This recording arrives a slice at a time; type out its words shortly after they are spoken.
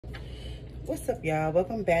What's up, y'all?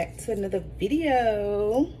 Welcome back to another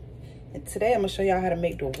video. And today I'm gonna show y'all how to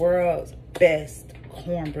make the world's best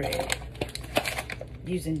cornbread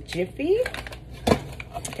using Jiffy.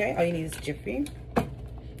 Okay, all you need is Jiffy.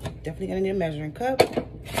 Definitely gonna need a measuring cup,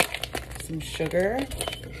 some sugar,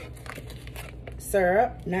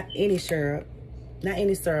 syrup, not any syrup,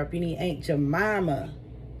 you need Aunt Jemima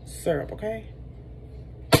syrup, okay?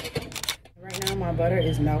 Right now my butter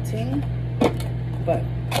is melting, but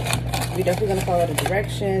we're definitely gonna follow the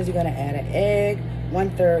directions. You're gonna add an egg,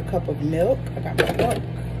 1/3 cup of milk. I got my milk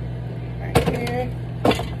right here.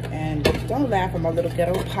 And don't laugh at my little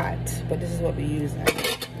ghetto pot, but this is what we're using. Go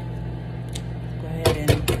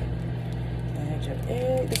ahead and add your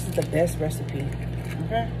egg. This is the best recipe,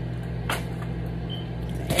 okay?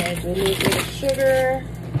 Add your little bit of sugar.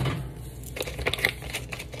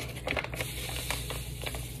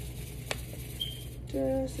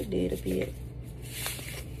 Just a little bit.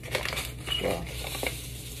 Well,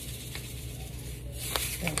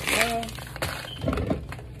 there we go.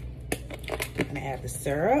 I'm gonna add the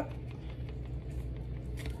syrup.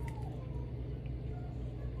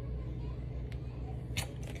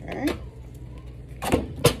 Okay.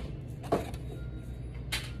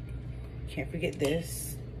 Can't forget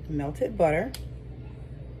this melted butter.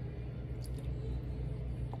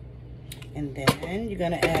 And then you're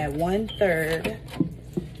gonna add 1/3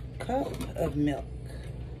 cup of milk.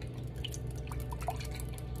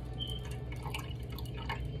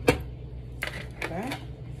 Okay.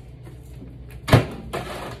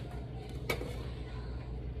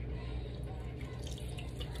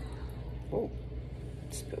 Oh,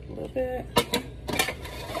 spilled a little bit.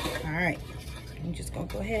 All right, I'm just gonna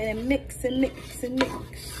go ahead and mix and mix and mix.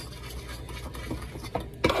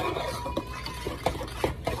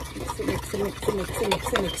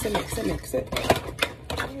 Mix it.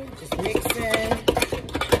 Just mixing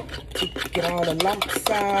to get all the lumps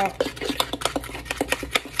out.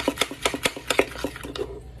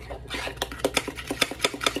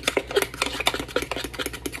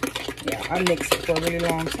 Yeah, I mixed it for a really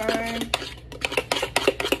long time.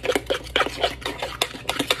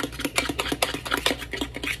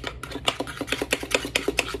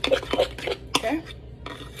 Okay.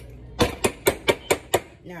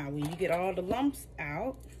 Now, when you get all the lumps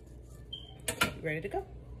out, you're ready to go.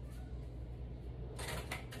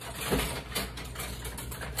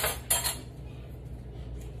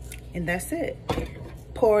 And that's it.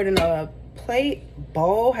 Pour it in a plate,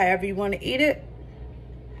 bowl, however you want to eat it.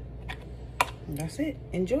 And that's it.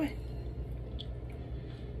 Enjoy.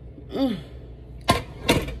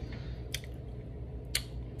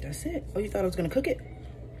 That's it. Oh, you thought I was going to cook it?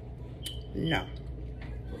 No.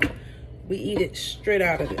 We eat it straight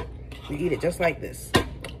out of it. We eat it just like this.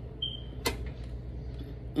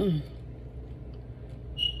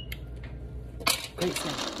 Great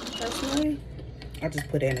snack. Personally, I just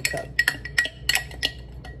put it in a cup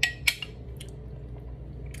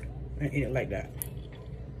and eat it like that.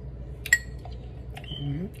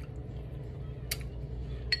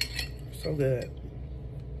 So good.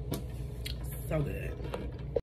 So good.